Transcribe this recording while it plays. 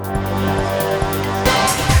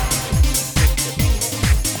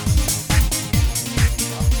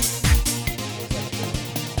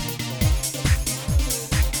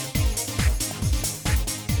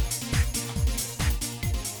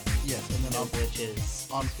which is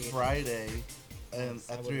on Friday, and Yes,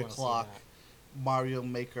 I at would 3 wanna see o'clock, that. Mario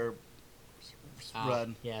Maker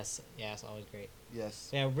run. Yes, always great. Yes.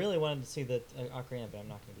 Yeah, I really wanted to see the Ocarina, but I'm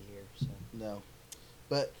not going to be here. So No.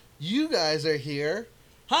 But you guys are here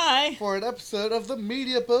hi. for an episode of the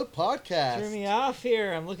Media Boat Podcast. Threw me off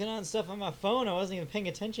here. I'm looking on stuff on my phone. I wasn't even paying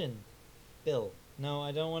attention. Bill, no,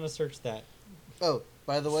 I don't want to search that. Oh,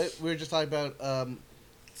 by the way, we were just talking about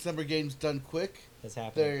December Games Done Quick. That's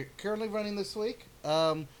happening. They're currently running this week.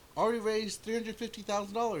 Already raised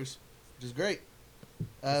 $350,000, which is great.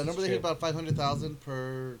 Normally they hit about $500,000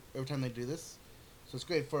 per every time they do this, so it's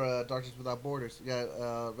great for Doctors Without Borders. We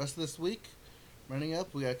got rest of this week running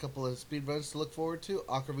up. We got a couple of speed runs to look forward to: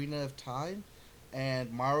 Ocarina of Time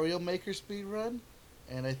and Mario Maker speed run,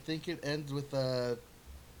 and I think it ends with a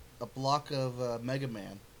block of Mega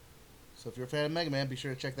Man. So if you're a fan of Mega Man, be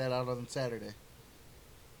sure to check that out on Saturday.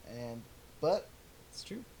 But It's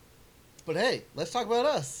true. hey, let's talk about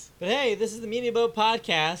us. But hey, this is the Media Boat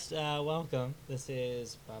Podcast. Welcome. This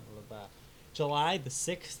is July the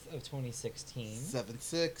 6th of 2016.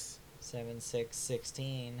 7-6.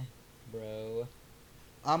 7/6/16, bro.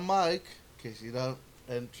 I'm Mike, in case you don't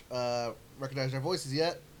recognize our voices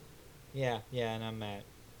yet, Yeah, and I'm Matt.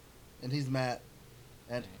 and he's Matt.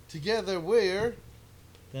 And Right. together we're...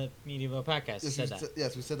 The Media Boat Podcast. Yes, Said that.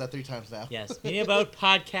 yes, we said that 3 times now. Yes, Media Boat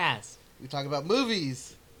Podcast. We talk about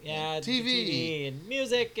movies. Yeah, And TV. and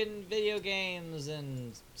music and video games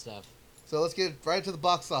and stuff. So let's get right to the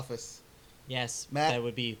box office. Yes, Matt, that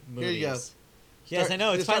would be movies. here you go. Yes, Start- I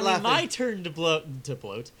know. It's start finally my laughing. turn to bloat. To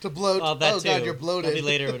bloat. Oh, that too. God, you're bloated. That'll be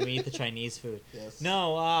later when we eat the Chinese food. Yes.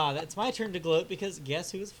 No, that's my turn to gloat because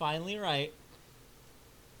guess who's finally right?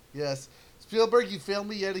 Yes. Spielberg, you failed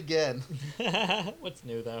me yet again. What's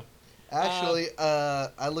new though? Actually,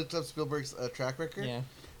 I looked up Spielberg's track record. Yeah.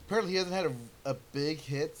 Apparently, he hasn't had a big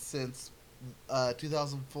hit since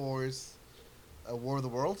 2004's War of the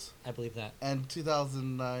Worlds I believe that. and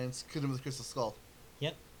 2009's Kingdom of the Crystal Skull.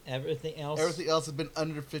 Yep. Everything else. Everything else has been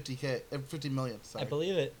under 50 million. Sorry. I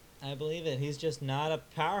believe it. He's just not a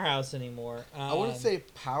powerhouse anymore. I wouldn't say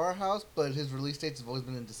powerhouse, but his release dates have always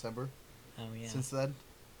been in December. Oh yeah. Since then.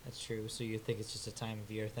 That's true. So you think it's just a time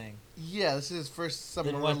of year thing? Yeah, this is his first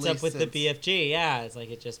summer Then what's release up with since. the BFG? Yeah, it's like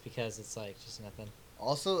it just because it's like just nothing.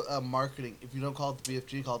 Also, marketing. If you don't call it the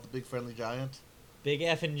BFG, call it the Big Friendly Giant. Big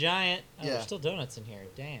effing giant. Oh, Yeah. there's still donuts in here.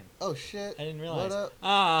 Damn. Oh shit! I didn't realize. What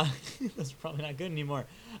up? Those are probably not good anymore.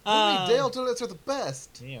 Dale donuts are the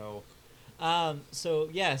best. Ew. So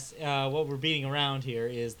yes, what we're beating around here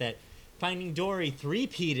is that Finding Dory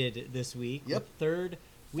three-peated this week. Yep. With third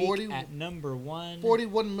week 40 at number 1.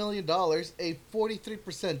 $41 million, a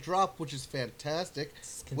 43% drop, which is fantastic.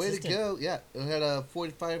 It's Way to consistent. go! Yeah, it had a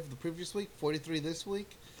 45 the previous week, 43 this week.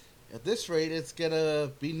 At this rate, it's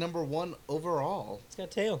gonna be number 1 overall. It's got a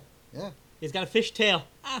tail. Yeah, He's got a fish tail.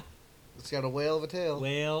 Ah, it's got a whale of a tail.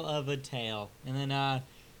 whale of a tail. And then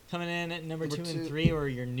coming in at number 2 and two. 3 are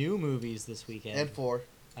your new movies this weekend. And 4.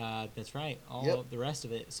 That's right. All Yep. of the rest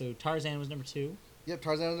of it. So Tarzan was number 2. Yep,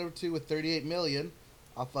 Tarzan was number 2 with 38 million,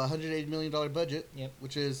 off a $180 million budget. Yep.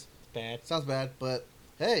 Which is Bad. sounds bad, but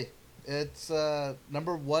hey, it's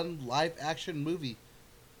number 1 live action movie.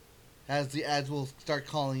 As the ads will start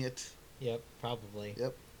calling it. Yep. Probably.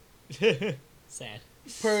 Yep. Sad.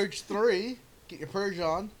 Purge 3, get your purge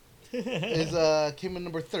on, is came in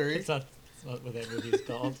number 3. That's not what that movie is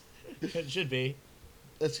called. It should be.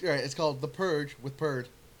 That's right. It's called The Purge with Purd.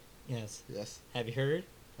 Yes. Yes. Have you heard?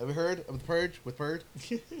 Have you heard of The Purge with Purd?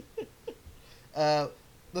 The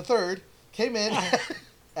third came in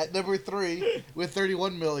at number 3 with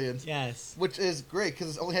 31 million, Yes. which is great because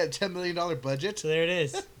it's only had a $10 million budget. So there it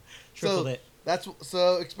is. Tripled it.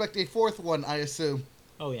 So expect a 4th one, I assume.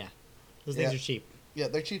 Oh yeah. Those things Yeah. are cheap. Yeah,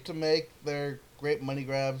 they're cheap to make. They're great money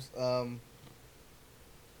grabs. I've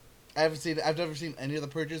never seen any of the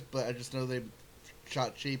Purges, but I just know they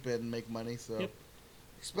shot cheap and make money. So Yep.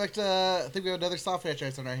 expect. I think we have another Saw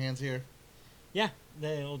franchise on our hands here. Yeah.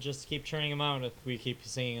 They'll just keep churning them out if we keep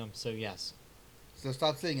seeing them. So yes. So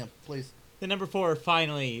stop seeing them, please. The number 4,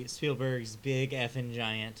 finally, Spielberg's Big Effin'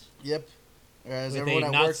 Giant. Yep. As With everyone a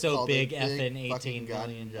at not work so called it, big effin' fucking $18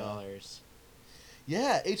 million. goddamn-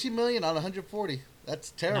 Yeah, 18 million on 140.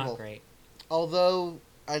 That's terrible. Not great. Although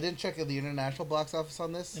I didn't check the international box office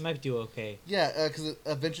on this. It might do okay. Yeah, because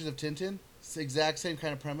Adventures of Tintin, it's the exact same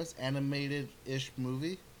kind of premise, animated-ish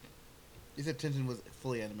movie. Except Tintin was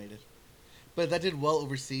fully animated. But that did well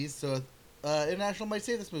overseas, so international might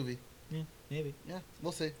see this movie. Yeah, maybe. Yeah,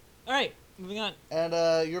 we'll see. All right, moving on.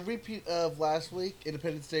 And your repeat of last week,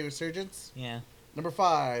 Independence Day Resurgence, Yeah. number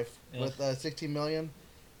 5 Ugh. with 16 million,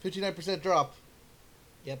 59% drop.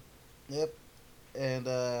 Yep. Yep. and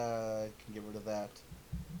can get rid of that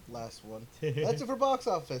last one. That's it for box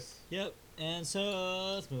office. Yep. And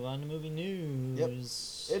so let's move on to movie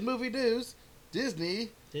news. In movie news, Disney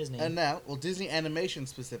Disney. Disney Animation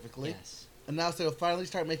specifically, Yes. announced they'll finally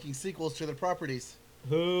start making sequels to their properties.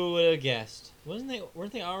 Who would have guessed? Weren't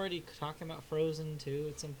they already talking about Frozen 2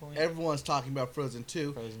 at some point? Everyone's talking about Frozen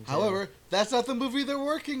 2. Frozen 2. However, that's not the movie they're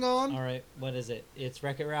working on. All right, what is it? It's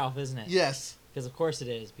Wreck-It Ralph, isn't it? Yes. Because of course it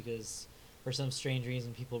is. Because for some strange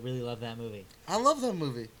reason, people really love that movie. I love that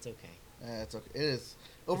movie. It's okay. It's okay. It is.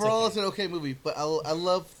 Overall, it's okay. an okay movie, but I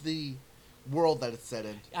love the world that it's set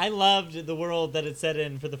in. I loved the world that it set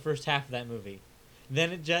in for the first half of that movie.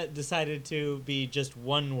 Then it decided to be just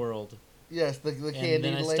one world. Yes, the Candyland. And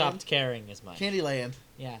then I stopped caring as much. Candyland.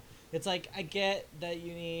 Yeah. It's like, I get that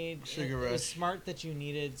you need... Sugar It Rush. was smart that you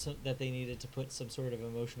needed... that they needed to put some sort of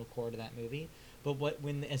emotional core to that movie. But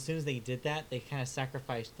as soon as they did that, they kind of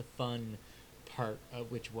sacrificed the fun part,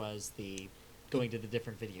 which was the going to the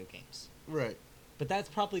different video games. Right. But that's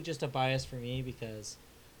probably just a bias for me, because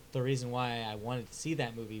the reason why I wanted to see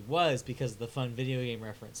that movie was because of the fun video game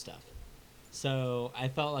reference stuff. So I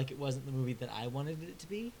felt like it wasn't the movie that I wanted it to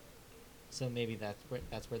be. So maybe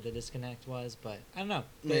that's where the disconnect was. But I don't know.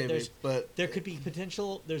 Maybe, but there could be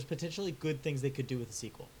there's potentially good things they could do with a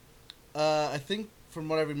sequel. I think from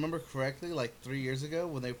what I remember correctly, like 3 years ago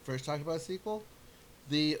when they first talked about a sequel,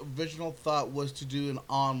 the original thought was to do an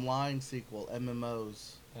online sequel,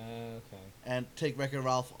 MMOs, Okay. and take Wreck-It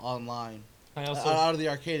Ralph online, I also out of the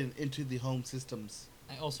arcade and into the home systems.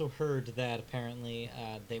 I also heard that apparently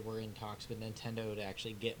they were in talks with Nintendo to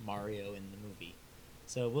actually get Mario in the movie.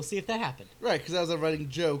 So we'll see if that happened. Right, because that was a running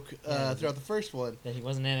joke Yeah, throughout the first one. That he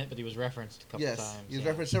wasn't in it, but he was referenced a couple Yes, times. he was yeah.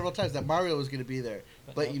 referenced several times that Mario was going to be there,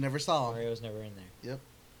 but nope, you never saw him. Mario's never in there. Yep.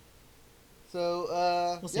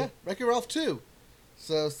 So, We'll see. yeah, Wreck-It Ralph 2.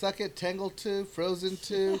 So, Suck It, Tangled 2, Frozen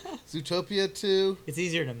 2, Zootopia 2. It's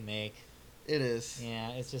easier to make. It is.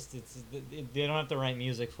 Yeah, they don't have to write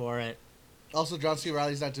music for it. Also, John C.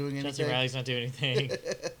 Reilly's not doing anything. John C. Reilly's not doing anything.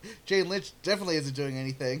 Jane Lynch definitely isn't doing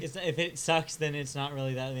anything. If it sucks, then it's not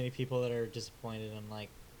really that many people that are disappointed, unlike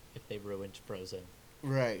if they ruined Frozen.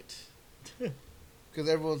 Right. Because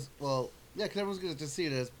everyone's going to see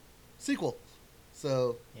it as sequel.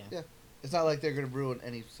 So, yeah. It's not like they're going to ruin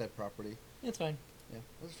any said property. It's fine. Yeah,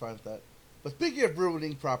 I was fine with that. But speaking of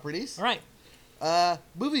ruining properties, All right.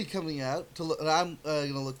 movie coming out that I'm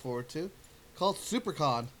going to look forward to, called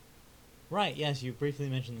SuperCon. Right, yes, you briefly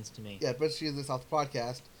mentioned this to me. Yeah, but she this off the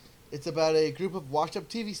podcast. It's about a group of washed-up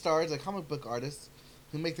TV stars and comic book artists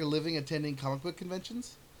who make their living attending comic book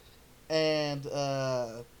conventions, and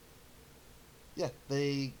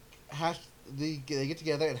they get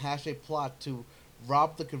together and hash a plot to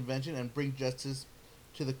rob the convention and bring justice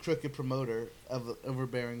to the crooked promoter of the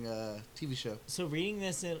overbearing TV show. So reading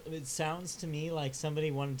this, it sounds to me like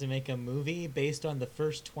somebody wanted to make a movie based on the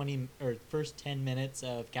first 10 minutes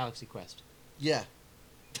of Galaxy Quest. Yeah,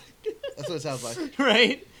 that's what it sounds like.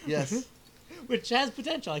 Right? Yes. Which has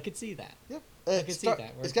potential. I could see that. Yep. I could see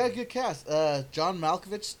that It's got a good cast. John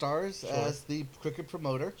Malkovich stars Sure. as the crooked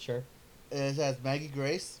promoter. Sure. It has Maggie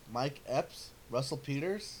Grace, Mike Epps, Russell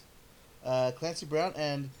Peters, Clancy Brown,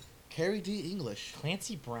 and Carrie D. English.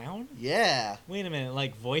 Clancy Brown? Yeah. Wait a minute,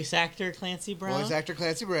 like voice actor Clancy Brown? Voice actor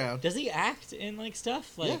Clancy Brown. Does he act in like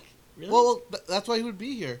stuff? Like, Yeah. really? Well, that's why he would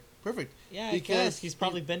be here. Perfect. yeah, I because guess he's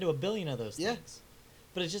probably been to a billion of those Yeah. things.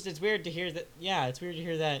 But it's weird to hear that. Yeah, it's weird to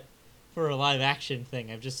hear that for a live action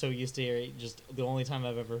thing. I'm just so used to hearing. Just the only time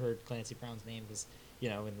I've ever heard Clancy Brown's name was,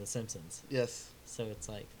 in The Simpsons. Yes. So it's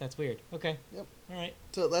like that's weird. Okay. Yep. All right.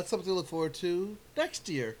 So that's something to look forward to next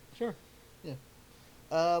year. Sure.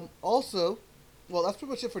 Also, well, that's pretty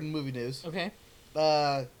much it for movie news. Okay.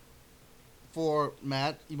 For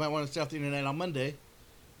Matt, you might want to stay off the internet on Monday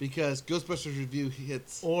because Ghostbusters review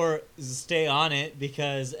hits. Or stay on it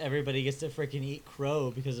because everybody gets to freaking eat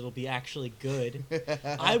crow because it'll be actually good.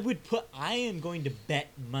 I am going to bet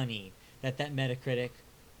money that Metacritic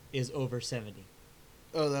is over 70.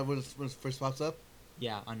 Oh, that when it first pops up?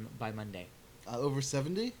 Yeah, by Monday. Over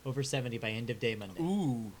 70? Over 70 by end of day Monday.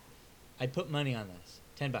 Ooh. I'd put money on this.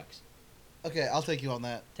 $10. Okay, I'll take you on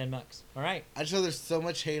that. $10. All right. I just know there's so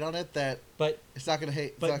much hate on it that But it's not gonna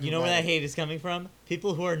hate. but you know where that hate is coming from?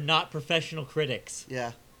 People who are not professional critics.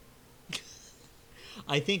 Yeah.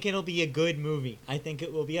 I think it'll be a good movie. I think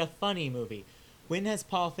it will be a funny movie. When has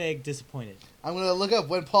Paul Feig disappointed? I'm gonna look up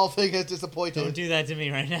when Paul Feig has disappointed. Don't do that to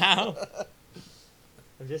me right now.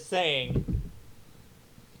 I'm just saying.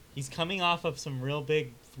 He's coming off of some real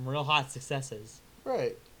hot successes.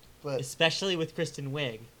 Right, but Especially with Kristen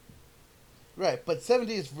Wiig. right, but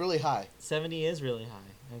 70 is really high. 70 is really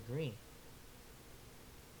high. I agree.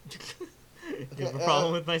 You have a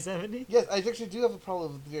problem with my 70? Yes, I actually do have a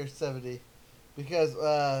problem with your 70. Because,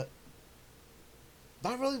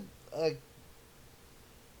 not really,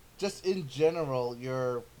 just in general,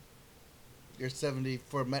 your 70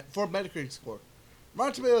 for Metacritic score.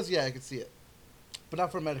 Rotten Tomatoes, yeah, I can see it. But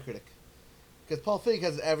not for Metacritic. Because Paul Feig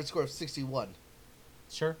has an average score of 61.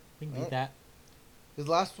 Sure, we can beat that. His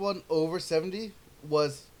last one over 70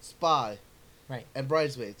 was Spy. Right. And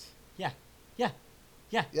Bridesmaids. Yeah. Yeah?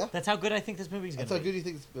 That's how good I think this movie's going That's to how be. good you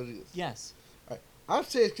think this movie is. Yes. Alright. I'd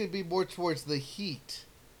say it's going to be more towards the Heat.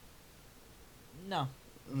 No.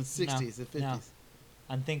 In the 60s and 50s. No.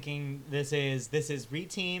 I'm thinking this is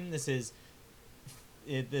Reteam. This is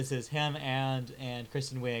him and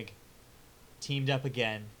Kristen Wiig teamed up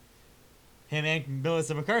again. Him and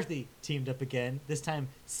Melissa McCarthy teamed up again. This time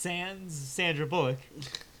sans Sandra Bullock.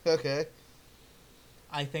 Okay.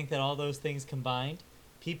 I think that all those things combined,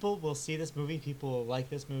 people will see this movie. People will like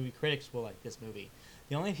this movie. Critics will like this movie.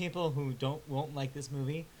 The only people who won't like this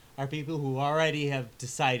movie are people who already have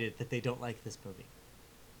decided that they don't like this movie.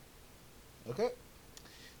 Okay.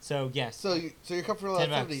 So yes. So you're comfortable at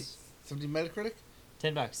 $10. 70 Metacritic?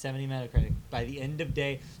 $10, 70 Metacritic. By the end of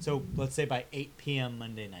day, so let's say by 8 p.m.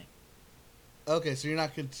 Monday night. Okay, so you're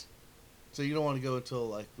not so you don't want to go until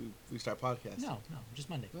like we start podcast. No, just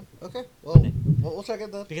Monday. Okay. Well, Monday. we'll check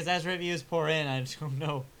it then. Because as reviews pour in, I don't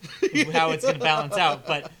know how it's going to balance out,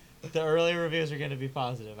 but the early reviews are going to be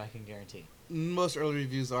positive, I can guarantee. Most early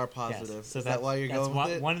reviews are positive. Yes, so is that why you're going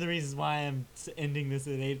with it? One of the reasons why I'm ending this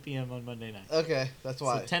at 8 p.m. on Monday night. Okay, that's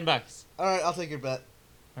why. So $10. All right, I'll take your bet.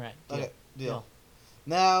 All right. Deal. Okay, deal.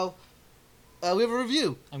 Now, we have a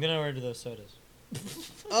review. I'm going to order those sodas.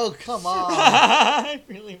 Oh, come on. I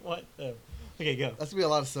really want them. Okay, go. That's going to be a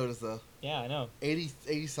lot of sodas, though. Yeah, I know.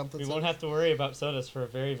 80 something We sodas? won't have to worry about sodas for a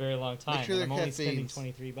very, very long time. Make sure and I'm they're only spending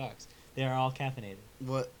caffeines. $23. They are all caffeinated.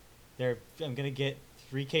 What? I'm going to get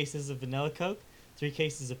 3 cases of vanilla Coke, 3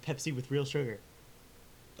 cases of Pepsi with real sugar.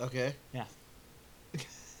 Okay. Yeah.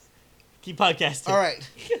 Keep podcasting. All right.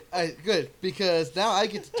 Good, because now I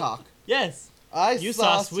get to talk. Yes. You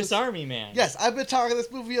saw Swiss Army Man. Yes, I've been talking this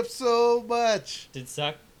movie up so much. Did it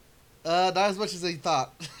suck? Not as much as I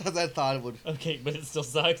thought. As I thought it would. Okay, but it still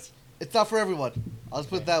sucks. It's not for everyone. I'll just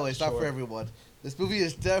put it that way. It's not for sure. everyone. This movie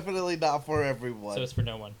is definitely not for everyone. So it's for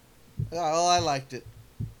no one. Well, I liked it.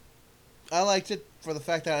 I liked it for the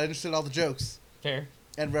fact that I understood all the jokes Fair.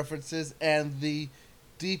 and references and the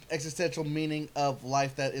deep existential meaning of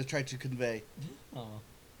life that is trying to convey. Oh.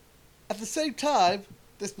 At the same time,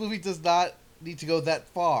 this movie does not need to go that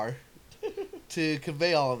far to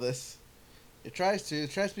convey all of this. It tries to.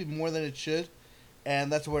 It tries to be more than it should,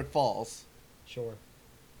 and that's where it falls. Sure.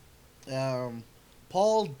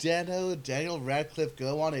 Paul Dano and Daniel Radcliffe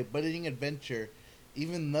go on a budding adventure,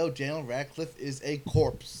 even though Daniel Radcliffe is a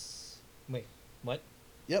corpse. Wait, what?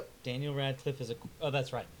 Yep. Daniel Radcliffe is a... Oh,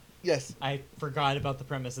 that's right. Yes. I forgot about the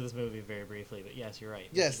premise of this movie very briefly, but yes, you're right.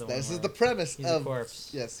 Yes, this is the premise he's of... a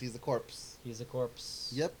corpse. Yes, he's a corpse. He's a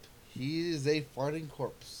corpse. Yep. He is a farting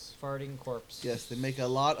corpse. Farting corpse. Yes, they make a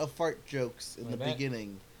lot of fart jokes in I the bet.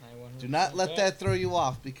 beginning. I Do not let bet. that throw you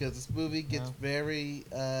off, because this movie gets No. very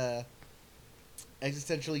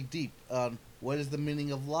existentially deep on what is the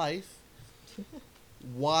meaning of life,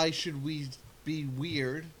 why should we be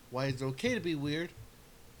weird, why is it okay to be weird,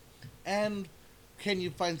 and can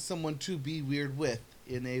you find someone to be weird with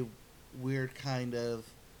in a weird kind of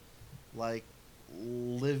like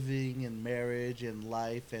living and marriage and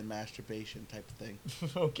life and masturbation type of thing.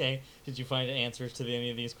 Okay. Did you find answers to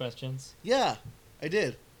any of these questions? Yeah, I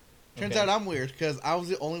did. Turns Okay. out I'm weird because I was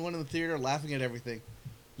the only one in the theater laughing at everything.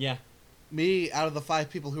 Yeah. Me out of the 5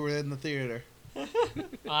 people who were in the theater.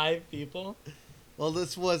 5 people? Well,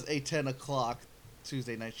 this was a 10 o'clock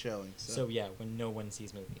Tuesday night showing. So yeah, when no one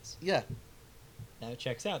sees movies. Yeah. Now it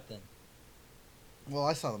checks out then. Well,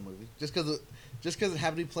 I saw the movie just because it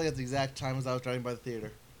happened to be playing at the exact time as I was driving by the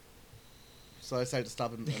theater. So I decided to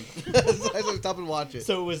stop and watch it.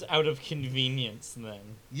 So it was out of convenience then.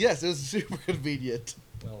 Yes, it was super convenient.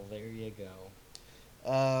 Well, there you go.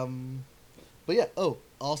 But yeah. Oh,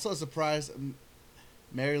 also a surprise.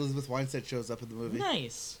 Mary Elizabeth Winstead shows up in the movie.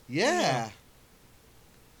 Nice. Yeah.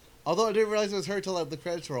 Although I didn't realize it was her until the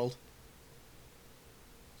credits rolled.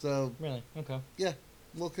 So Really? Okay. yeah,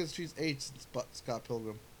 well, because she's aged since Scott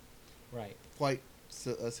Pilgrim Right. quite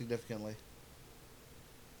significantly.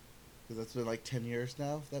 Because that's been like 10 years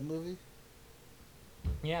now. That movie.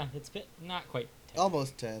 Yeah, it's been not quite 10.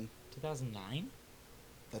 Almost 10. 2009?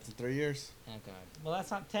 That's in 3 years. Oh god. Well,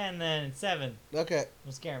 that's not 10 then. It's 7. Okay.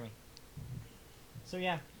 It'll scare me. So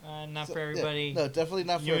yeah, not So, for yeah. everybody. No, definitely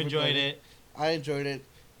not for You everybody. enjoyed it. I enjoyed it.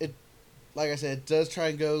 like I said, it does try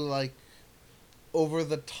and go like over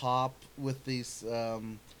the top with these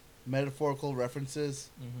metaphorical references,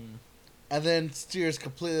 Mm-hmm. and then steers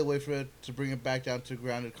completely away from it to bring it back down to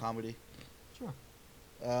grounded comedy. Sure.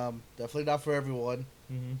 Definitely not for everyone.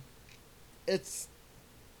 Mm-hmm. It's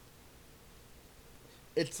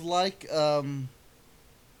like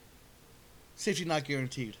Safety Not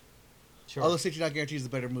Guaranteed. Sure. Although Safety Not Guaranteed is a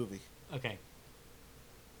better movie. Okay.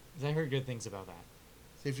 'Cause I heard good things about that.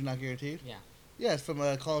 Safety Not Guaranteed? Yeah. Yeah, it's from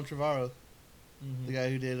Colin Trevorrow, Mm-hmm. the guy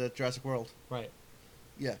who did Jurassic World. Right.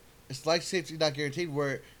 Yeah. It's like Safety Not Guaranteed,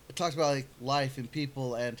 where it talks about like life and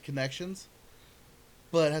people and connections,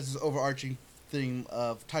 but it has this overarching theme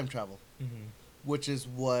of time travel, Mm-hmm. which is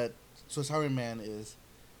what Swiss Army Man is.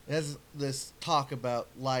 It has this talk about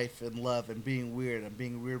life and love and being weird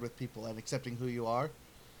with people and accepting who you are,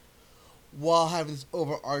 while having this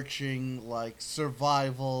overarching like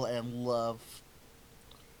survival and love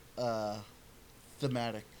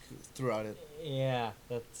thematic throughout it. Yeah,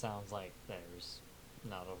 that sounds like there's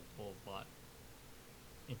not a whole lot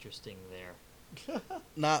interesting there.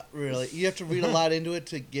 Not really. You have to read a lot into it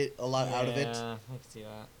to get a lot out of it. Yeah, I can see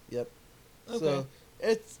that. Yep. Okay. So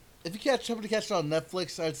it's if you happen to catch it on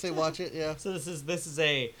Netflix, I'd say watch it. Yeah. So this is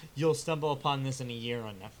a you'll stumble upon this in a year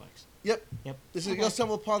on Netflix. Yep. Yep. This is Okay. you'll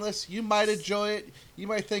stumble upon this. You might enjoy it. You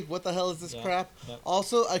might think, "What the hell is this Yep. crap?" Yep.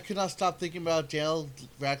 Also, I could not stop thinking about Daniel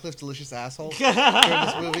Radcliffe's delicious asshole during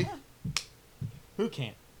this movie. Who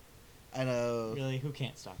can't? I know. Really, who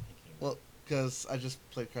can't stop thinking about Well, because I just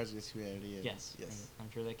played Cards Against Humanity. it? And Yes. Yes.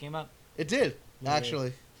 I'm sure that came up. It did Yeah, it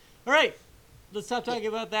actually. All right. Let's stop talking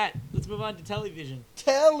about that. Let's move on to television.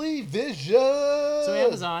 Television. So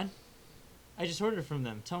Amazon, I just ordered from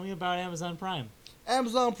them. Tell me about Amazon Prime.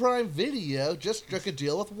 Amazon Prime Video just struck a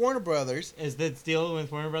deal with Warner Brothers. Is this deal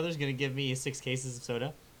with Warner Brothers going to give me 6 cases of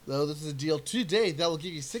soda? Though this is a deal today that will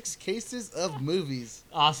give you 6 cases of movies.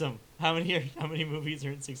 Awesome. How many movies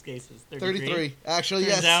are in 6 cases? 33. Actually,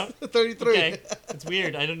 Turns yes. out. 33. Okay. It's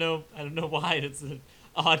weird. I don't know why it's an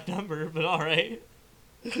odd number, but all right.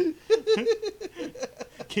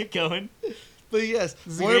 Keep going. But yes,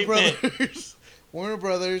 This is a Warner great bit. Brothers, Warner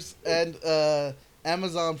Brothers, and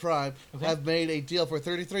Amazon Prime Okay. have made a deal for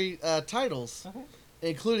 33 titles, Okay.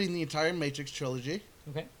 including the entire Matrix trilogy,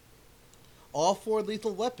 Okay. all 4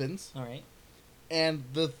 Lethal Weapons, All right. and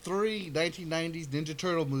the 3 1990s Ninja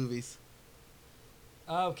Turtle movies.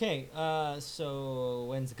 Okay. So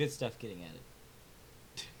when's the good stuff getting added?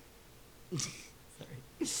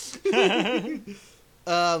 Sorry.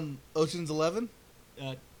 Ocean's 11?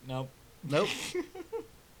 Nope. Nope.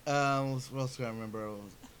 What else can I remember?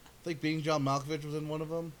 I think Being John Malkovich was in one of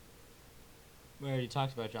them. We already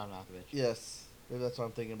talked about John Malkovich. Yes, maybe that's what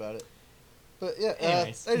I'm thinking about it. But yeah.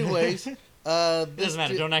 Anyways. It It doesn't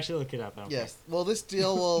matter. Don't actually look it up. I don't Yes. Well, this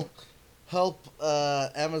deal will help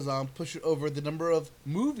Amazon push over the number of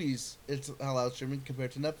movies it's allowed streaming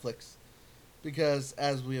compared to Netflix, because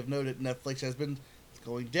as we have noted, Netflix has been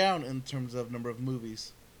going down in terms of number of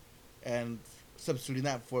movies, and substituting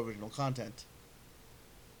that for original content.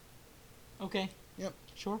 care. Okay. Yep.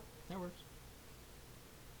 Sure. That works.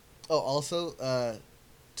 Oh, also,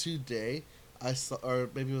 today I saw, or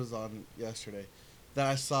maybe it was on yesterday, that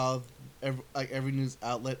I saw every news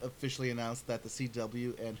outlet officially announced that the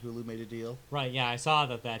CW and Hulu made a deal. Right. Yeah, I saw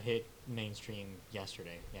that hit mainstream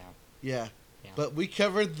yesterday. Yeah. Yeah. Yeah. But we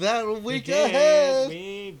covered that a week We did. ahead.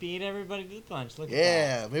 We beat everybody to the punch. Look at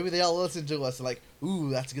Yeah, maybe they all listened to us and like,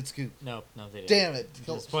 ooh, that's a good scoop. that. No, they didn't. Damn it.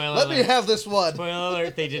 Spoiler Let me alert. have this one. Spoiler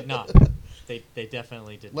alert, they did not. They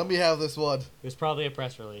definitely did Let not. me have this one. It was probably a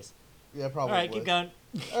press release. Yeah, probably. All right, keep going.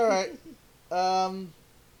 All right.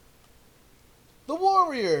 The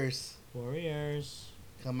Warriors Warriors.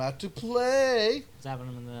 come out to play. What's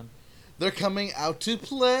happening to them? They're coming out to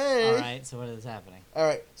play. All right, so what is happening? All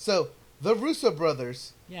right. So, the Russo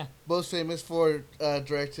brothers, Yeah, most famous for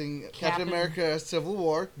directing Captain America Civil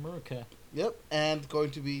War. America. Yep. And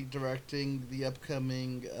going to be directing the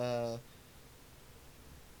upcoming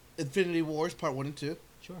Infinity Wars Part 1 and 2.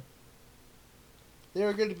 Sure. They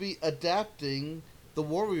are going to be adapting the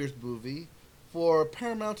Warriors movie for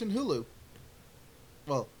Paramount and Hulu.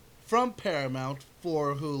 Well, from Paramount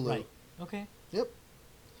for Hulu. Right. Okay. Yep.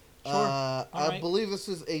 Sure. I right. believe this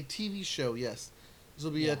is a TV show, yes. This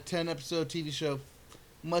will be Yeah. a 10-episode TV show,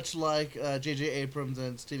 much like J.J. Abrams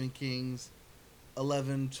and Stephen King's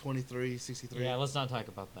 11/23/63. Yeah, let's not talk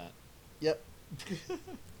about that. Yep. It's going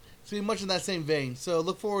to be much in that same vein. So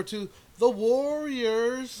look forward to The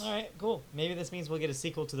Warriors. All right, cool. Maybe this means we'll get a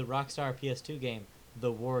sequel to the Rockstar PS2 game,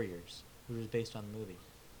 The Warriors, which was based on the movie.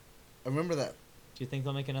 I remember that. Do you think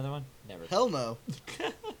they'll make another one? Never. Hell no.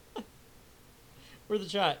 Worth a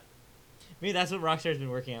shot. Maybe that's what Rockstar's been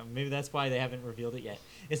working on. Maybe that's why they haven't revealed it yet.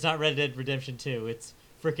 It's not Red Dead Redemption 2. It's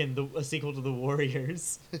freaking a sequel to The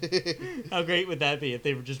Warriors. How great would that be if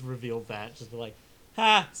they just revealed that? Just be like,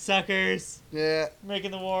 ha, suckers. Yeah. We're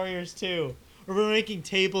making The Warriors 2. Or we're making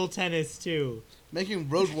Table Tennis 2. Making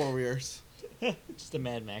Road Warriors. Just a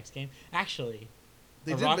Mad Max game. Actually,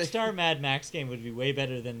 They a did make- Rockstar Mad Max game would be way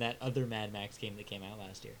better than that other Mad Max game that came out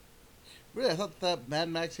last year. Really, I thought that Mad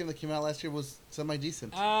Max game that came out last year was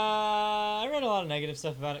semi-decent. I read a lot of negative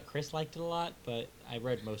stuff about it. Chris liked it a lot, but I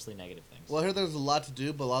read mostly negative things. Well, I heard there was a lot to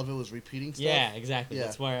do, but a lot of it was repeating stuff. Yeah, exactly. Yeah.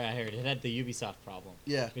 That's where I heard it had the Ubisoft problem,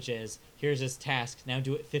 Yeah. which is here's this task, now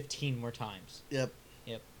do it 15 more times. Yep.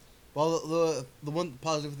 Yep. Well, the one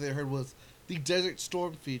positive thing I heard was the Desert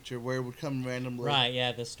Storm feature, where it would come randomly. Right?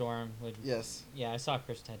 Yeah, the storm would. Yes. Yeah, I saw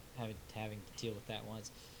Chris having to deal with that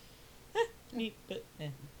once. Neat, but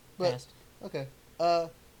But- passed. Okay.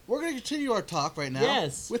 We're going to continue our talk right now.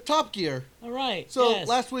 Yes. With Top Gear. All right. So yes.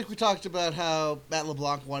 last week we talked about how Matt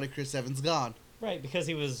LeBlanc wanted Chris Evans gone. Right, because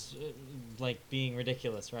he was like being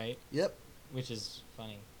ridiculous, right? Yep. Which is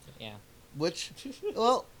funny. Yeah. Which,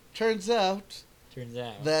 well, turns out Turns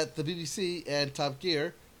out. that the BBC and Top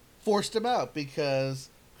Gear forced him out because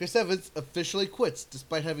Chris Evans officially quits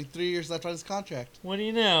despite having 3 years left on his contract. What do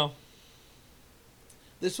you know?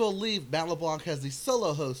 This will leave Matt LeBlanc as the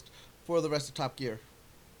solo host for the rest of Top Gear.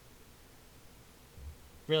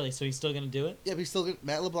 Really? So he's still gonna do it? Yeah, but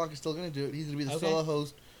Matt LeBlanc is still going to do it. He's going to be the Okay. solo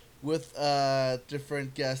host with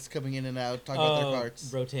different guests coming in and out, talking about their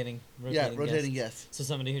cards. Rotating Rotating guests. guests. So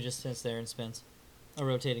somebody who just sits there and spins. A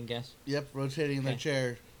rotating guest Yep, rotating in their Okay.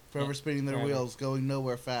 chair, forever Yeah, spinning their forever. wheels, going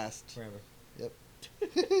nowhere fast. forever.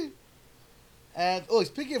 And,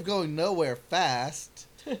 speaking of going nowhere fast,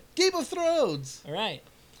 Game of Thrones! All right.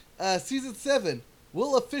 Season 7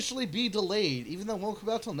 will officially be delayed, even though it won't come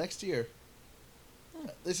out till next year.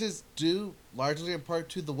 This is due largely in part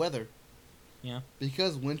to the weather. Yeah.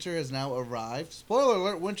 Because winter has now arrived. Spoiler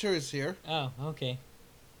alert, winter is here. Oh, okay.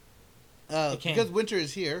 It came. Because winter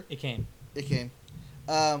is here, It came. it came.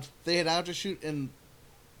 They had now to shoot in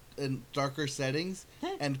darker settings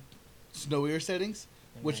and snowier settings,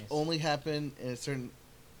 which Nice. only happen in a certain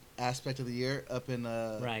aspect of the year up in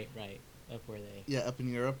Right. Up where they. up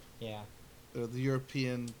in Europe, Yeah. or the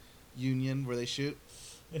European Union where they shoot.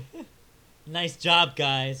 Nice job,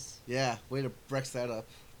 guys. Yeah, way to Brex that up.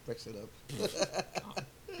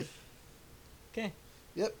 Okay.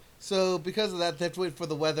 Yep. So because of that, they have to wait for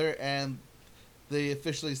the weather, and they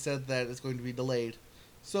officially said that it's going to be delayed.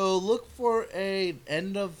 So look for a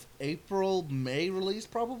end of April, May release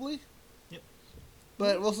probably. Yep.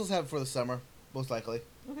 But we'll still have it for the summer, most likely.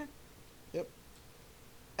 Okay. Yep.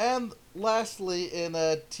 And lastly, in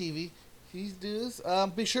TV news,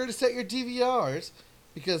 be sure to set your DVRs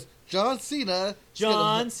because John Cena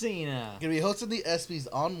John Cena. gonna be hosting the ESPYs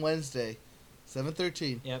on Wednesday,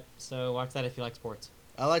 7:13. Yep. So watch that if you like sports.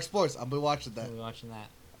 I like sports. I'll be watching that. We'll be watching that.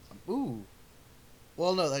 Ooh.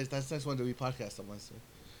 Well, no, that's next one to be podcast on Wednesday.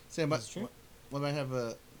 Say, That's true. we might have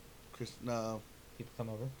a no People come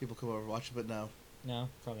over. people come over watch it, but no, No,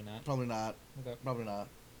 probably not. probably not. Okay. Probably not.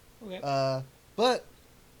 Okay. But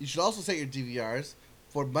you should also set your DVRs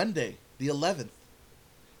for Monday, the 11th.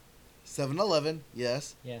 7-Eleven,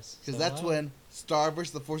 yes, Yes. because so, that's when Star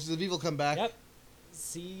vs. the Forces of Evil come back. Yep.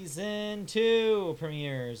 Season 2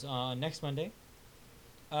 premieres on next Monday.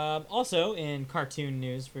 Also, in cartoon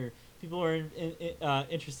news, for people who are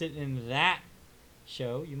interested in that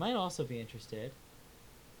show, you might also be interested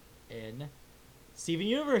in Steven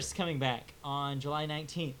Universe coming back on July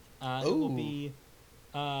 19th. It will Ooh. be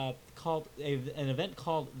called an event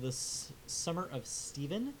called the Summer of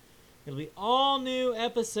Steven. It'll be all new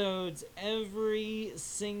episodes every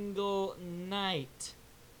single night,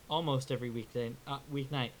 almost every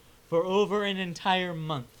weeknight, for over an entire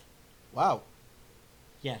month. Wow.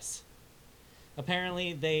 Yes.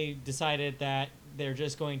 Apparently, they decided that they're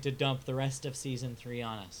just going to dump the rest of season 3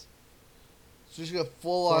 on us. So just go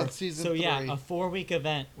full on season 3. So yeah, a 4-week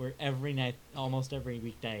event where every night, almost every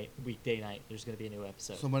weekday night, there's going to be a new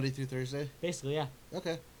episode. So Monday through Thursday. Basically, yeah.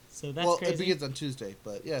 Okay. So that's well, crazy. it begins on Tuesday,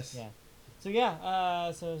 but yes. Yeah. So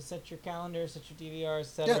yeah. So set your calendar, set your DVRs,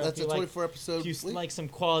 etc. Yeah, that's a 24 episode. If you week. like some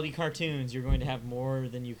quality cartoons, you're going to have more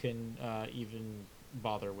than you can even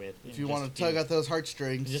bother with. If you want to tug out those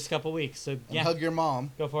heartstrings, in just a couple weeks. So and yeah, hug your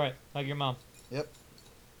mom. go for it. Hug your mom. Yep.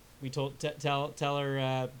 We told tell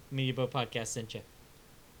her Media Boat Podcast sent you.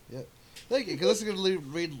 Yep. Thank you, because this is going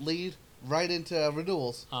to lead right into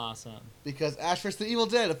renewals. Awesome. Because Ash vs. the Evil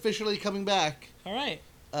Dead officially coming back. All right.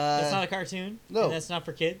 That's Uh, not a cartoon. no. And that's not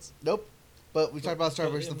for kids. nope. But we talked about Star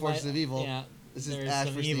But vs. the it Forces might- of Evil. Yeah. This is there's Ash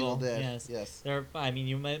some vs. evil. Evil Dead. Yes. Yes. I mean,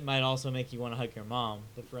 you might also make you want to hug your mom,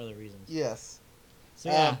 but for other reasons. Yes. So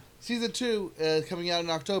yeah, Season 2 coming out in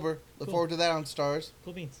October. Look Cool. forward to that on Stars.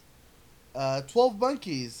 cool beans. 12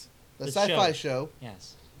 Monkeys, the The sci-fi show,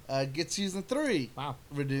 Yes. gets season 3 Wow.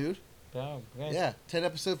 renewed. Oh, okay. Yeah, 10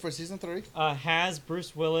 episodes for season 3. Has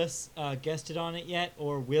Bruce Willis guested on it yet,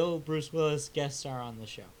 or will Bruce Willis guest star on the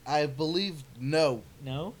show? I believe no.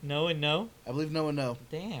 No, no, and no. I believe no and no.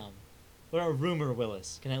 Damn. What about rumor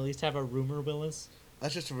Willis? Can I at least have a rumor Willis?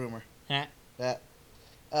 That's just a rumor. Ha. That.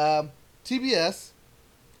 TBS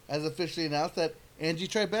has officially announced that Angie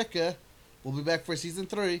Tribeca will be back for season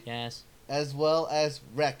 3, Yes. as well as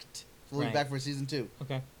Wrecked will Right. be back for season 2.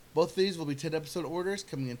 Okay. Both of these will be 10 episode orders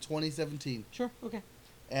coming in 2017. Sure. Okay.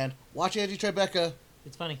 And watch Angie Tribeca.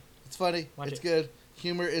 It's funny. It's funny. Watch it's it. good.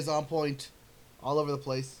 Humor is on point, all over the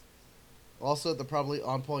place. Also, they're probably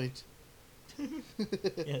on point.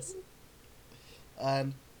 Yes.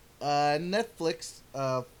 And Netflix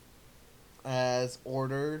has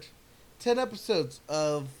ordered 10 episodes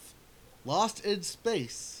of Lost in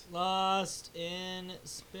Space. Lost in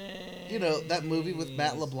Space. You know, that movie with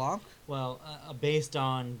Matt LeBlanc? Well, based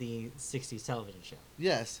on the '60s television show.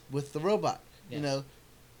 Yes, with the robot. Yes. You know,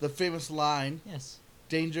 the famous line, Yes.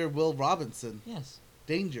 Danger Will Robinson. Yes.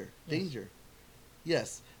 Danger. Yes. Danger.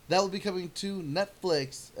 Yes. That will be coming to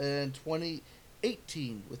Netflix in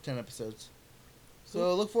 2018 with 10 episodes. So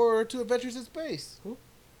Cool. look forward to Adventures in Space. Cool.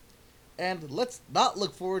 And let's not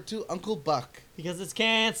look forward to Uncle Buck. Because it's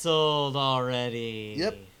canceled already.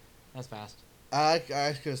 Yep. That's fast. I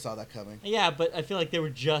could have saw that coming. Yeah, but I feel like they were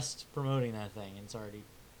just promoting that thing and it's already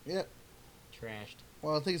Yep. trashed.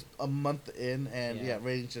 Well, I think it's a month in, and Yeah. yeah,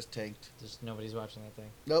 ratings just tanked. Just nobody's watching that thing.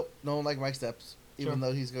 Nope, no one liked Mike Steps, even Sure.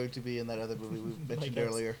 though he's going to be in that other movie we mentioned Epps.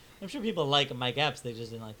 earlier. I'm sure people like Mike Epps, they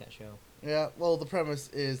just didn't like that show. Yeah, well, the premise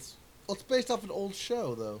is, well, it's based off an old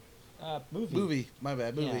show, though. Movie. Movie, my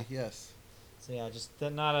bad, movie, yes. So yeah, just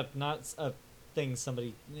not a thing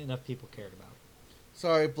enough people cared about.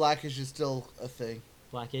 Sorry, Blackish is still a thing.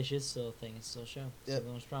 Blackish is still a thing, it's still a show. It's Yep. still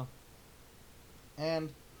going strong.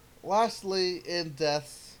 And lastly, in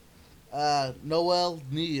deaths, Noelle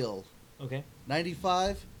Neal, Okay.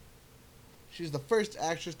 95. She's the first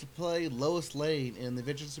actress to play Lois Lane in The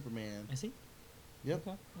Adventures of Superman. I see. Yep.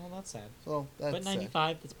 Okay. Well, that's sad. So that's But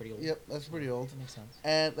 95, that's pretty old. Yep, that's pretty old. That makes sense.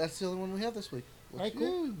 And that's the only one we have this week. Alright,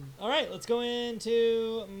 cool. All right, let's go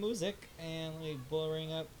into music and let me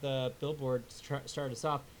bring up the Billboard to start us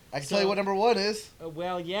off. I can tell you what number 1 is.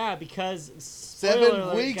 Well, yeah, because 7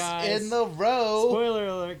 alert, weeks guys, in a row. Spoiler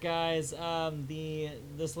alert, guys.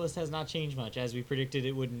 This list has not changed much as we predicted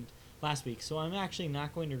it wouldn't last week. So I'm actually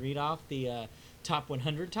not going to read off the top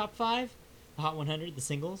 100, top 5, the Hot 100, the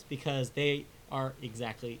singles, because they are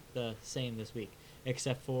exactly the same this week,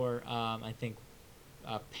 except for I think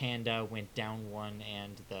Panda went down 1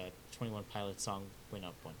 and the 21 Pilots song went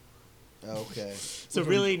up 1. Okay. So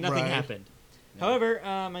really nothing Right. happened. Yeah. However,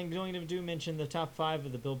 I'm going to mention the top 5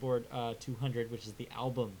 of the Billboard 200, which is the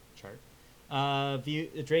album chart.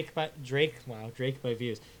 Drake by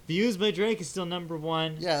Views. Views by Drake is still number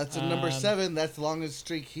 1. Yeah, that's at number 7. That's the longest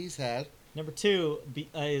streak he's had. Number 2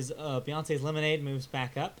 is Beyonce's Lemonade moves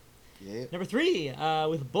back up. Yeah. Number 3,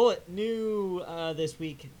 with Bullet, new this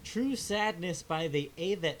week, True Sadness by the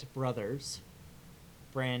Avett Brothers.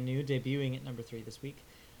 Brand new, debuting at number 3 this week.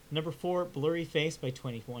 Number 4, Blurry Face by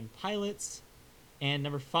 21 Pilots. And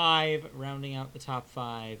number 5, rounding out the top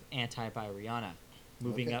 5, Anti by Rihanna,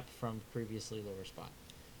 moving Okay. up from previously lower spot.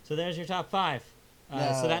 So there's your top 5.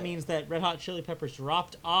 Now- So that means that Red Hot Chili Peppers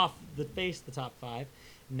dropped off the top 5.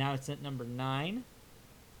 Now it's at number 9.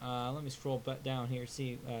 Let me scroll down here,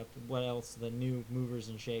 see what else the new movers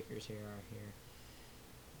and shakers here are here.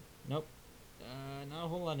 Nope. Not a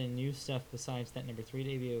whole lot of new stuff besides that number 3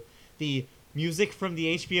 debut. The music from the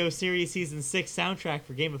HBO series season 6 soundtrack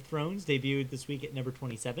for Game of Thrones debuted this week at number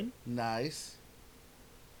 27. Nice.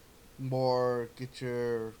 More get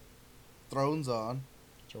your thrones on.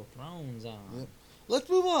 Get your thrones on. Yep. Let's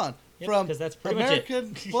move on Yep, from 'cause that's pretty much it.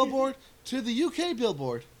 American Billboard to the UK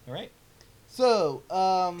Billboard. All right. So,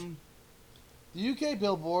 the UK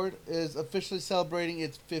Billboard is officially celebrating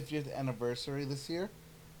its 50th anniversary this year.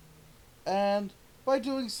 And by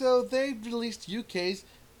doing so, they've released UK's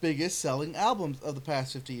biggest selling albums of the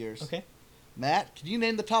past 50 years. Okay. Matt, can you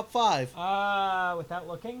name the top 5? Without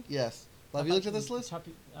looking. Yes. Have you looked at this list? Top,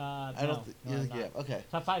 I no, don't think no, I'm not. yeah, okay.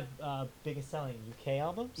 Top 5 biggest selling UK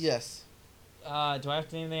albums? Yes. Do I have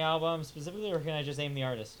to name the album specifically, or can I just name the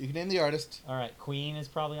artist? You can name the artist. All right, Queen is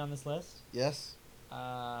probably on this list. Yes. No.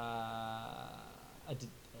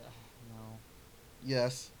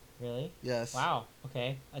 Yes. Really? Yes. Wow.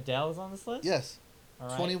 Okay. Adele is on this list? Yes. All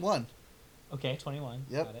right. 21. Okay, 21.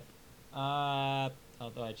 Yep. Got it.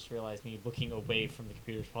 Although I just realized me looking away from the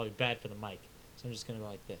computer is probably bad for the mic. So I'm just going to go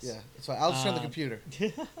like this. Yeah. That's fine. I'll just turn the Um, computer.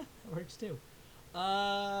 That works too.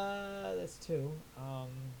 That's two.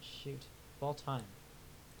 Shoot. Of all time.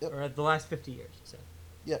 Yep. Or the last 50 years, you said.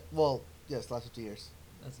 Yeah. Well, yes, last 50 years.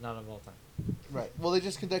 That's not of all time. Right. Well, they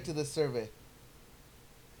just conducted this survey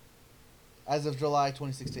as of July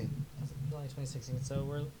 2016. That's July 2016, so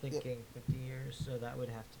we're thinking 50 years, so that would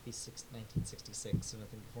have to be 1966, so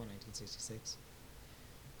nothing before 1966.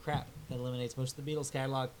 Crap, that eliminates most of the Beatles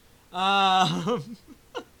catalog.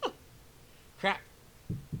 Crap.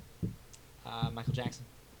 Michael Jackson.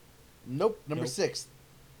 Nope. Number Nope. 6.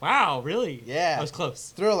 Wow, really? Yeah. That was close.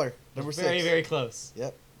 Thriller. Number 6. Very, very close.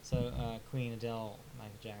 Yep. So, Queen, Adele,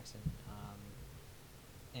 Michael Jackson.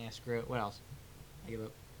 Screw it. What else? I give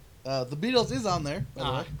up. The Beatles is on there, by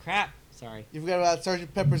the way. Crap. Sorry. You forgot about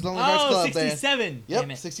Sgt. Pepper's Lonely Hearts Club Band. 67. Yep,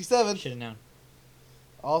 Damn it. 67. Should have known.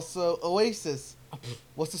 Also, Oasis.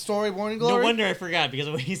 What's the story, Morning Glory? No wonder I forgot, because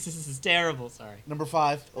Oasis is terrible. Sorry. Number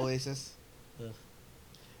 5, Oasis. Ugh.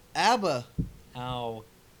 ABBA. Oh.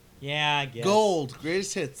 Yeah, I guess. Gold.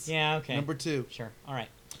 Greatest Hits. Yeah, okay. Number 2. Sure. All right.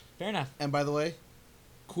 Fair enough. And by the way,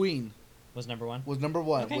 Queen Was number one. was number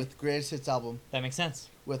 1 Okay. with Greatest Hits album That makes sense.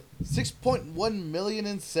 with 6.1 million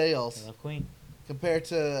in I sales, love Queen. compared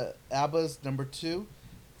to ABBA's number 2,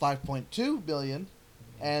 5.2 million,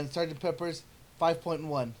 and Sgt. Pepper's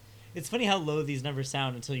 5.1. It's funny how low these numbers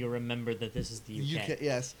sound until you remember that this is the UK.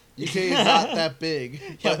 Yes, UK is not that big.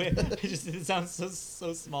 Yeah, But but it sounds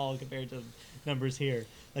so small compared to numbers here.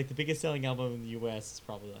 Like the biggest selling album in the US is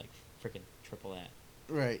probably like freaking triple that.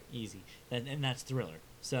 right. Easy. And that's Thriller.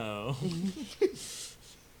 So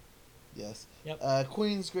Yes. Yep.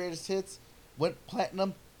 Queen's Greatest Hits went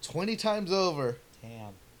platinum 20 times over.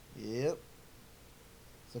 damn. Yep.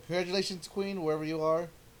 So congratulations, Queen, wherever you are,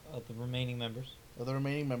 The remaining members. or the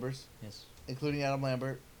remaining members, Yes. including Adam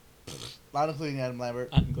Lambert. Not including Adam Lambert.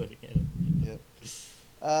 I'm including it. Yep.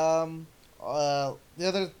 I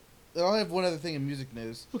only have one other thing in music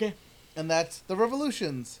news, Okay. and that's the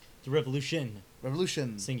Revolutions. The Revolution.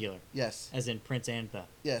 Revolutions. Singular. Yes. As in Prince and the.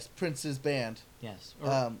 Yes. Prince's band. Yes.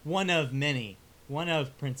 Or Um, one of many. One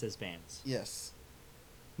of Prince's bands. Yes.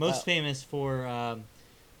 Most famous for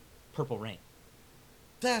Purple Rain.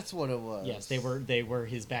 That's what it was. Yes, they were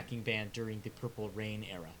his backing band during the Purple Rain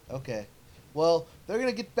era. Okay. Well, they're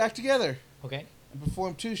gonna get back together Okay. and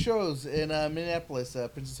perform 2 shows in Minneapolis,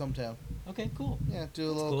 Prince's hometown. Okay, cool. Yeah, do a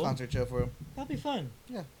That's little cool. concert show for him. That'll be fun.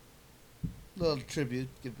 Little tribute.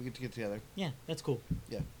 Get together. Yeah, that's cool.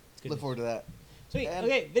 Yeah. It's good Look news. forward to that. Sweet. And-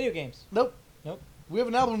 Okay, video games. Nope. Nope. We have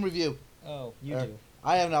an album review. Oh, you Uh, do.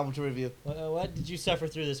 I have an album to review. What did you suffer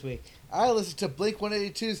through this week? I listened to Blink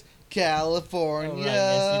 182's California. Oh, right.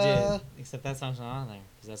 Yes, you did. Except that song's not on there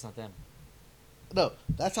because that's not them. No,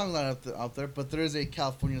 that song's not out there, but there is a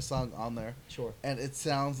California song on there, Sure. and it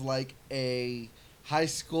sounds like a high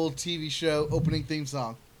school TV show opening theme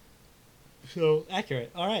song. So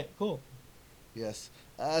accurate. All right. Cool. Yes.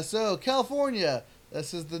 So California.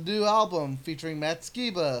 This is the new album featuring Matt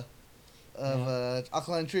Skiba of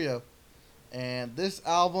Alkaline Trio, and this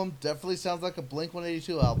album definitely sounds like a Blink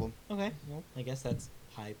 182 album. Okay. Well, I guess that's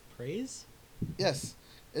high praise. Yes.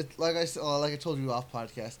 It like I told you off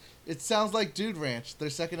podcast. It sounds like Dude Ranch, their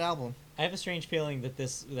second album. I have a strange feeling that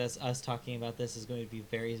that's us talking about this is going to be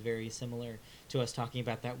very, very similar to us talking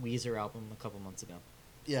about that Weezer album a couple months ago,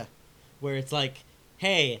 Yeah. where it's like,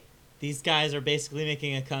 hey, these guys are basically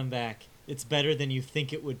making a comeback. It's better than you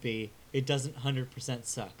think it would be. It doesn't 100%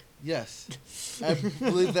 suck. Yes. I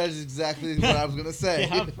believe that is exactly what I was gonna say.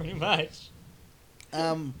 Yeah, pretty much.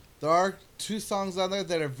 There are 2 songs on there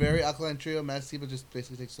that are very Alkaline Trio. Matt Skiba just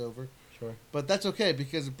basically takes over. Sure. But that's okay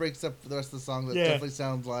because it breaks up the rest of the songs that Yeah. definitely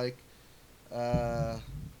sounds like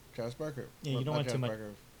Travis Barker. Yeah, you Well, don't not want too Travis much.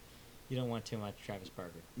 Barker. You don't want too much Travis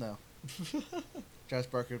Barker. No. Travis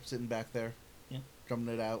Barker sitting back there. Yeah.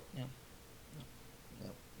 Drumming it out. Yeah.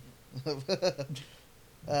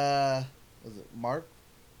 Was it Mark?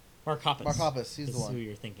 Mark Hoppus. Mark Hoppus, he's is the one. who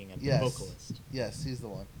you're thinking of. Yes. The vocalist. Yes, he's the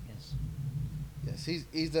one. Yes. Yes,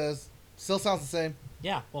 he does. Still sounds the same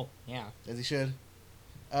Yeah. Well. Yeah. as he should.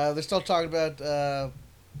 They're still talking about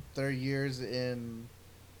their years in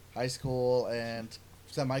high school and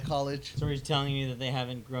semi-college. So are you telling me that they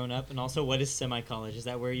haven't grown up? And also, what is semi-college? Is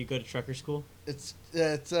that where you go to trucker school? It's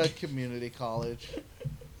a community college.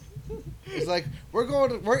 It's like we're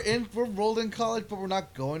rolled in college, but we're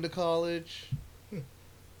not going to college.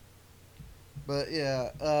 But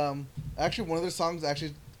yeah, actually, one of their songs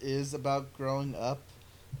actually is about growing up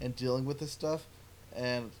and dealing with this stuff.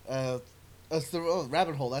 And it's the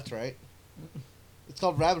Rabbit Hole. That's right. It's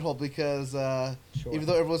called Rabbit Hole because Sure. even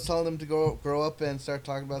though everyone's telling them to grow up and start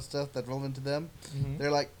talking about stuff that's relevant to them, Mhm.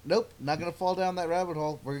 they're like, nope, not gonna fall down that rabbit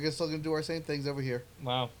hole. We're still gonna do our same things over here.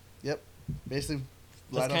 Wow. Yep, basically,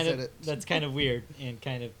 That's Lionel kind said of it. that's kind of weird and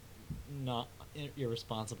kind of not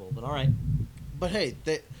irresponsible. But all right, But hey,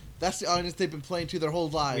 that's the audience they've been playing to their whole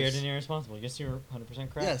lives. weird and irresponsible. Yes, you're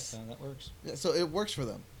 100% correct. Yes. So that works. Yeah, so it works for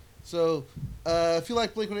them. So if you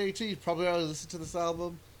like Blink-182, you probably ought to listen to this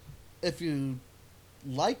album. If you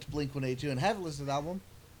liked Blink-182 and haven't listened to the album,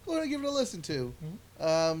 go ahead and give it a listen to.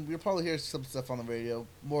 You'll probably hear some stuff on the radio,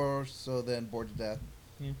 more so than Bored to Death.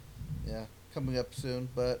 Yeah. Yeah, coming up soon.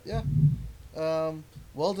 But yeah,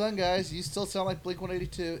 well done, guys. You still sound like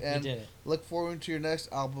Blink-182, and You did look forward to your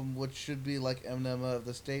next album, which should be like Eminem of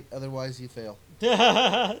the State. Otherwise, you fail. it.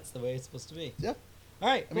 That's the way it's supposed to be. Yeah. All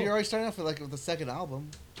right. I mean, you're already starting off with the second album,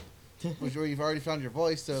 which where you've already found your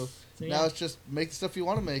voice. So So, now yeah. it's just make the stuff you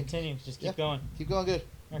want to make. Continue. Just keep Yeah. going. Keep going, good.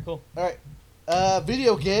 All right. Cool. All right,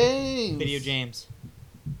 video games. Video James.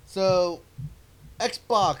 So,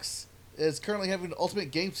 Xbox is currently having an Ultimate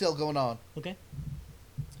Game Sale going on. Okay.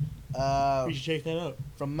 Uh, should check that out.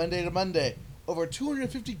 from Monday to Monday, over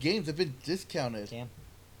 250 games have been discounted. Damn.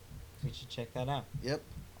 We should check that out. Yep.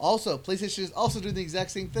 Also, PlayStation is also doing the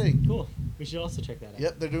exact same thing. Cool. We should also check that out.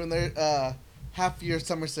 Yep, they're doing their half-year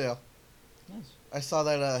summer sale. Nice. I saw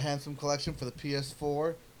that handsome collection for the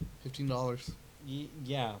PS4, $15.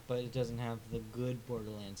 Yeah, but it doesn't have the good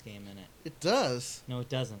Borderlands game in it. It does. No, it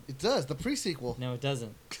doesn't. It does. The pre-sequel. No, it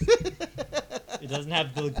doesn't. It doesn't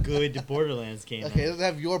have the good Borderlands game. Okay, it in it. doesn't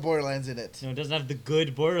have your Borderlands in it. No, it doesn't have the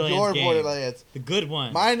good Borderlands Your game. Borderlands. The good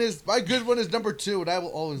one. My good one is number 2, and I will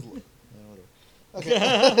always.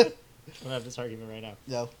 Okay. We'll have this argument right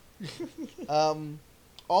now. No.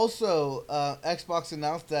 Also, Xbox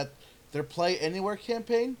announced that their Play Anywhere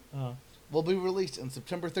campaign will be released on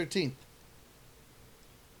September 13th.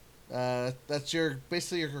 That's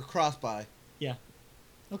basically your cross-buy.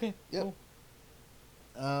 Okay. Yep.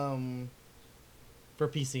 Cool. For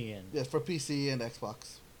PC and Yes, for PC and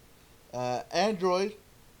Xbox. Android,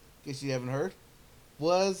 in case you haven't heard,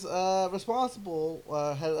 was responsible,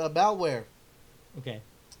 had a malware okay.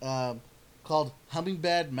 called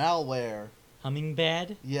Hummingbird Malware.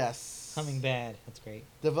 Hummingbird. Yes. Hummingbird. That's great.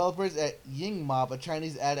 Developers at Yingmob, a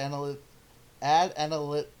Chinese ad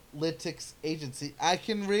analytics agency. I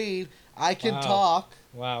can read. I can Wow. talk.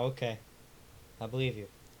 Wow. Okay. I believe you.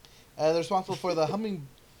 They're responsible for the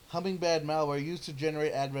Hummingbird malware used to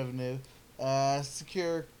generate ad revenue.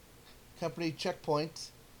 Secure company Checkpoint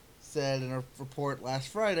said in a report last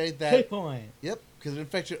Friday that Hit point. yep, because it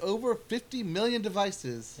infected over 50 million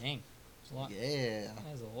devices. Dang. That's a lot. Yeah.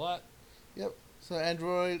 That's a lot. Yep. So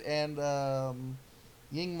Android and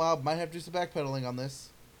Yingmob might have to do some backpedaling on this,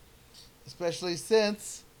 especially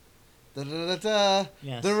since the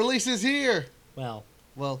Yes. release is here. Well,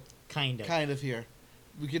 Well, kind of. kind of here.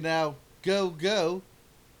 We can now go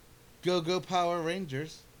Power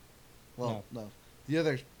Rangers. Well, no, the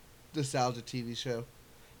other nostalgia TV show.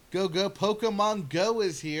 Go Pokemon Go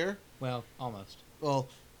is here. Well, almost. Well,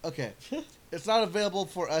 okay, it's not available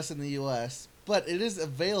for us in the U.S., but it is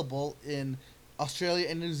available in Australia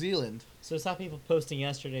and New Zealand. So I saw people posting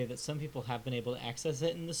yesterday that some people have been able to access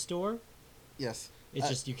it in the store. Yes. It's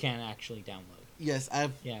just you can't actually download. Yes,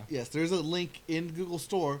 Yeah. Yes, there's a link in Google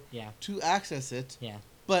Store Yeah. to access it, Yeah.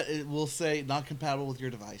 but it will say not compatible with your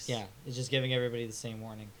device. Yeah. It's just giving everybody the same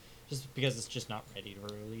warning, just because it's just not ready to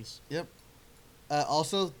release. Yep.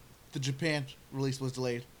 Also, the Japan release was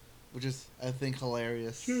delayed, which is I think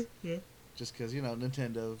hilarious. Yeah. Just because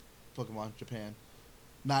Nintendo, Pokemon Japan,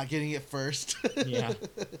 not getting it first. Yeah.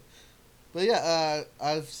 But yeah,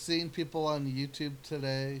 I've seen people on YouTube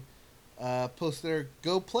today post their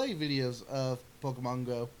Go Play videos of Pokemon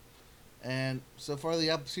Go, and so far the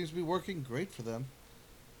app seems to be working great for them.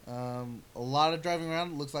 A lot of driving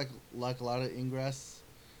around. It looks like a lot of Ingress.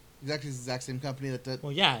 Exactly the exact same company that did.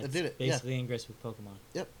 Well, yeah. That It's did it, yeah. basically Ingress with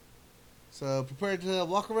Pokemon. So prepare to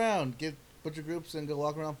walk around, get a bunch of groups, and go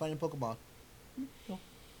walk around finding Pokemon. Cool.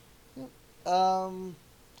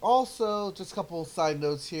 Also, just a couple side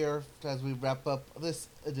notes here as we wrap up this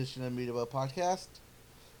edition of Media Podcast.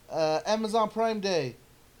 Amazon Prime Day.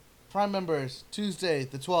 Prime members, Tuesday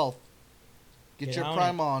the 12th. Get your on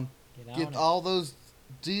Prime it. on. Get Get on all those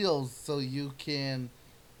deals so you can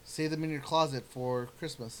save them in your closet for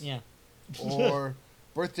Christmas. it. Yeah. Or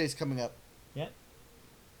birthdays coming up. Yep.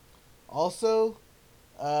 Also,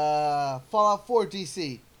 Fallout 4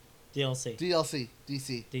 DC. DLC. DLC.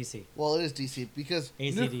 DC. DC. Well, it is DC because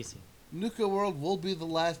ACDC. Nuka World will be the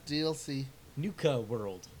last DLC. Nuka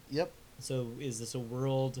World. Yep. So is this a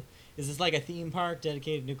world? Is this like a theme park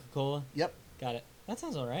dedicated to Nuka-Cola? Yep. Got it. That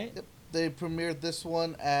sounds all right. Yep. They premiered this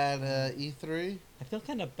one at E3. I feel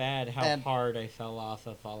kind of bad how And- hard I fell off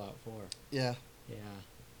of Fallout 4. Yeah. Yeah.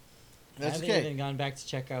 I That's haven't okay. even gone back to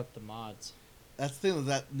check out the mods. That's the thing is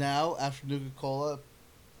that now, after Nuka-Cola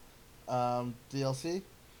DLC,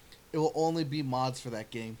 it will only be mods for that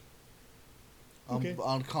game. Okay.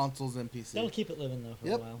 On consoles and PC. That'll keep it living though for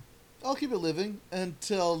Yep. a while. I'll keep it living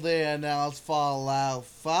until they announce Fallout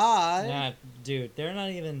 5. Nah, dude, they're not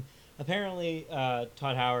even. Apparently,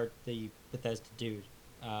 Todd Howard, the Bethesda dude,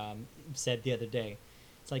 said the other day,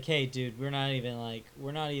 it's like, hey, dude, we're not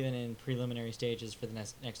even in preliminary stages for the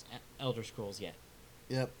next Elder Scrolls yet.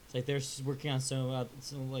 Yep. It's like they're working on so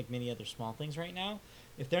like many other small things right now.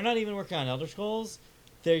 If they're not even working on Elder Scrolls,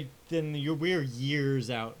 we're years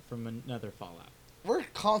out from another Fallout. We're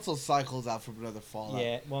console cycles out from another Fallout.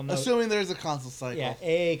 Yeah, well, no, Assuming there's a console cycle. yeah,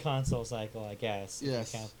 a console cycle, I guess. Yes.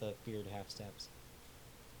 If you count the weird half steps.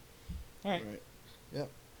 All right. Right. Yep.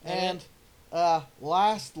 And- And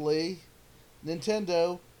lastly,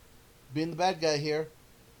 Nintendo, being the bad guy here,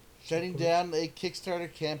 shutting down a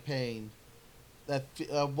Kickstarter campaign that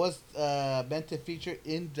was meant to feature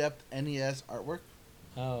in-depth NES artwork.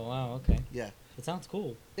 Oh wow. Okay. Yeah. It sounds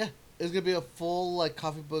cool. It's gonna be a full like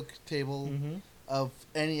coffee book table Mm-hmm. of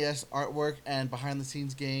NES artwork and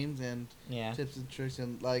behind-the-scenes games and Yeah. tips and tricks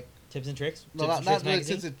and like Tips and tricks. no, Tips and not Tricks really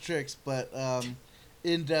magazine? tips and tricks, but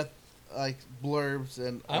in-depth like blurbs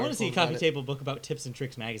and. I want to see a articles about coffee it. table book about Tips and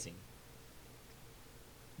Tricks magazine.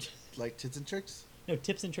 Like Tits and Tricks? No,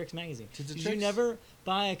 Tips and Tricks magazine. Tips and Did Tricks? you never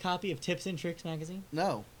buy a copy of Tips and Tricks magazine?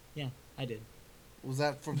 No. I did. Was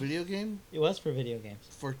that for video game? It was for video games.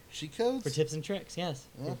 For cheat codes? For tips and tricks, yes.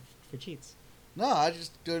 Yeah. For cheats. No, I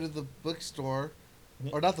just go to the bookstore,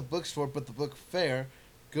 Yeah. or not the bookstore, but the book fair.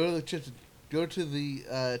 Go to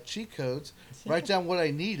the cheat codes, write down what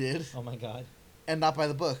I needed, Oh my god. and not buy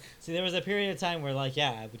the book. See, there was a period of time where, like,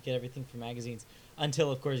 yeah, I would get everything from magazines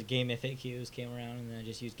until, of course, Game FAQs came around, and then I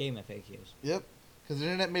just used Game FAQs. Yep, because the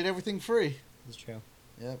internet made everything free. It's true.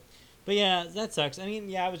 Yep. But yeah, that sucks. I mean,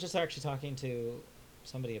 yeah, I was just actually talking to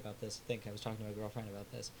somebody about this. I think I was talking to my girlfriend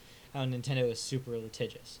about this. How Nintendo is super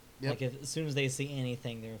litigious. Yep. Like, as soon as they see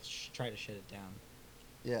anything, they'll try to shut it down.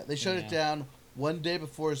 Yeah, they shut it Yeah. down one day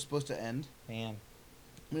before it's supposed to end. Man.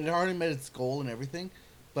 I mean, it already made its goal and everything,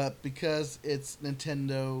 but because it's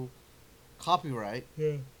Nintendo copyright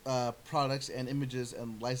Yeah. products and images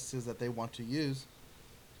and licenses that they want to use,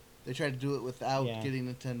 they try to do it without Yeah.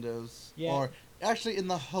 getting Nintendo's, Yeah. or actually in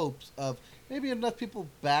the hopes of maybe enough people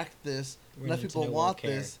back this, Where enough people Nintendo won't want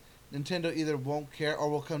care. this, Nintendo either won't care or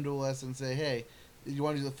will come to us and say, hey, you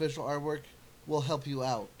want to use official artwork? We'll help you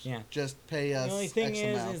out. Yeah. Just pay us The only thing X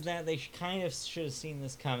is amount. that they kind of should have seen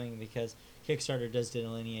this coming because Kickstarter does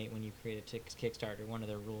delineate when you create a Kickstarter. One of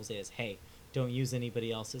their rules is, hey, don't use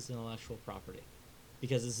anybody else's intellectual property.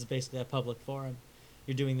 Because this is basically a public forum.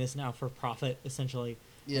 You're doing this now for profit, essentially.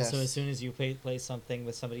 And Yes. so as soon as you place something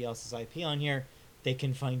with somebody else's IP on here, they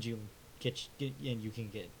can find you, and you can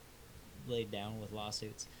get laid down with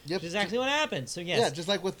lawsuits. Yep. Which is actually what happened. So yes. Yeah, just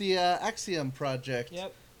like with the Axiom project.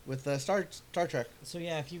 Yep. With Star Trek. So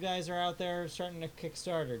yeah, if you guys are out there starting a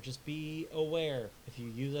Kickstarter, just be aware. If you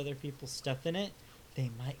use other people's stuff in it, they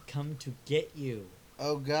might come to get you.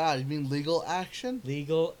 Oh God, you mean legal action?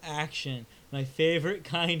 Legal action. My favorite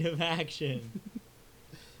kind of action.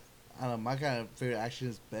 I don't know. My kind of favorite action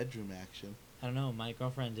is bedroom action. I don't know. My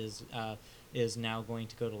girlfriend is now going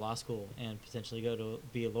to go to law school and potentially go to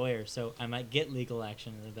be a lawyer, so I might get legal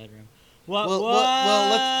action in the bedroom. What? Well,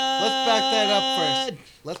 let's back that up first.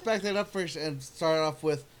 Let's back that up first and start off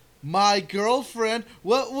with my girlfriend.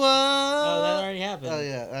 What? Oh, that already happened. Oh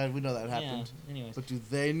yeah, we know that happened. Yeah. Anyways, But do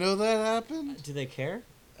they know that happened? do they care?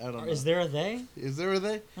 I don't Or know. is there a they? Is there a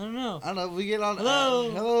they? I don't know. I don't know. We get on.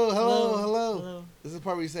 Hello. Hello. This is the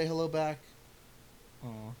part where you say hello back. Aw.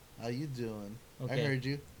 How you doing? Okay. I heard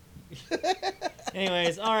you.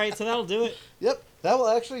 Anyways, all right. So that'll do it. Yep, that will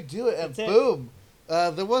actually do it. And That's it. boom.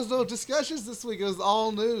 There was no discussions this week. It was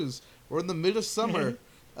all news. We're in the mid of summer.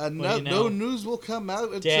 What do No you know? news will come out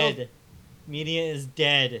until. Dead. Media is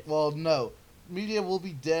dead. Well, no. Media will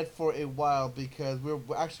be dead for a while because we're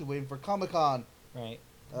actually waiting for Comic-Con. Right.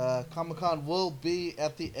 Comic-Con will be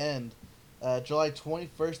at the end. July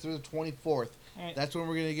 21st through the 24th. All right. That's when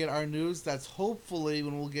we're going to get our news. That's hopefully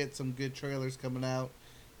when we'll get some good trailers coming out.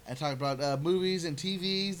 And talk about movies and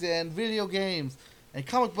TVs and video games and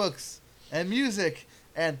comic books and music.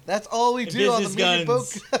 And that's all we And do on the business Media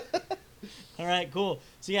guns. Book. All right, cool.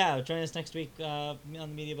 So yeah, join us next week on the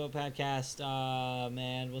Media Boat Podcast.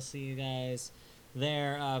 Man, we'll see you guys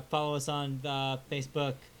there. Follow us on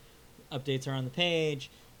Facebook, Updates are on the page.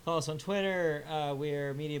 Follow us on Twitter.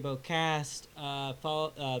 We're MediaBoatCast.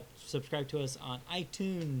 Subscribe to us on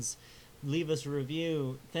iTunes. Leave us a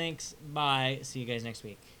review. Thanks. Bye. See you guys next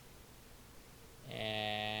week.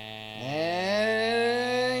 And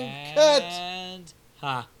cut.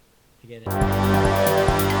 Ha. I get it.